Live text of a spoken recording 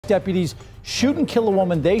deputies shoot and kill a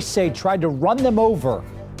woman they say tried to run them over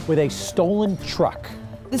with a stolen truck.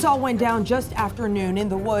 This all went down just after noon in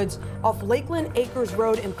the woods off Lakeland Acres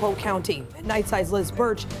Road in Polk County. Nightside's Liz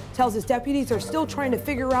Birch tells us deputies are still trying to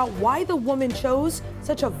figure out why the woman chose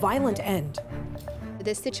such a violent end.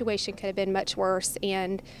 This situation could have been much worse,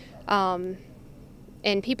 and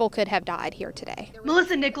people could have died here today.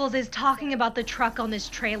 Melissa Nichols is talking about the truck on this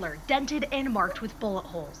trailer, dented and marked with bullet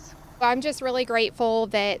holes. I'm just really grateful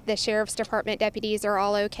that the Sheriff's Department deputies are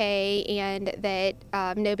all okay and that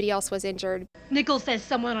nobody else was injured. Nichols says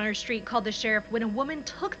someone on her street called the sheriff when a woman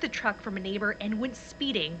took the truck from a neighbor and went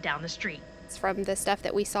speeding down the street. From the stuff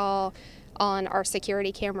that we saw on our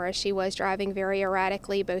security cameras, she was driving very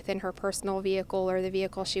erratically, both in her personal vehicle or the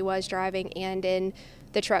vehicle she was driving and in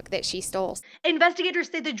the truck that she stole. Investigators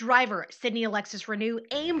say the driver, Sydney Alexis Renew,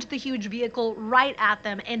 aimed the huge vehicle right at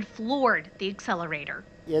them and floored the accelerator.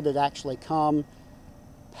 It had actually come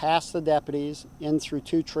past the deputies, in through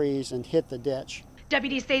two trees, and hit the ditch.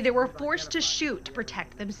 Deputies say they were forced to shoot to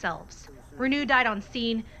protect themselves. Renew died on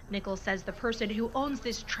scene. Nichols says the person who owns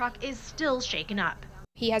this truck is still shaken up.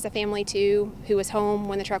 He has a family too who was home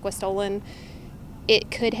when the truck was stolen.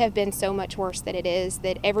 It could have been so much worse than it is,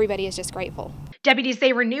 that everybody is just grateful. Deputies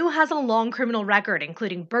say Renew has a long criminal record,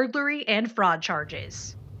 including burglary and fraud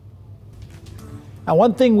charges. Now,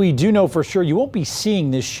 one thing we do know for sure, you won't be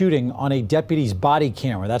seeing this shooting on a deputy's body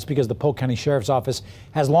camera. That's because the Polk County Sheriff's Office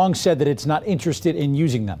has long said that it's not interested in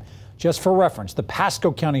using them. Just for reference, the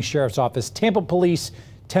Pasco County Sheriff's Office, Tampa Police,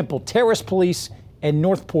 Temple Terrace Police, and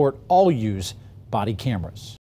Northport all use body cameras.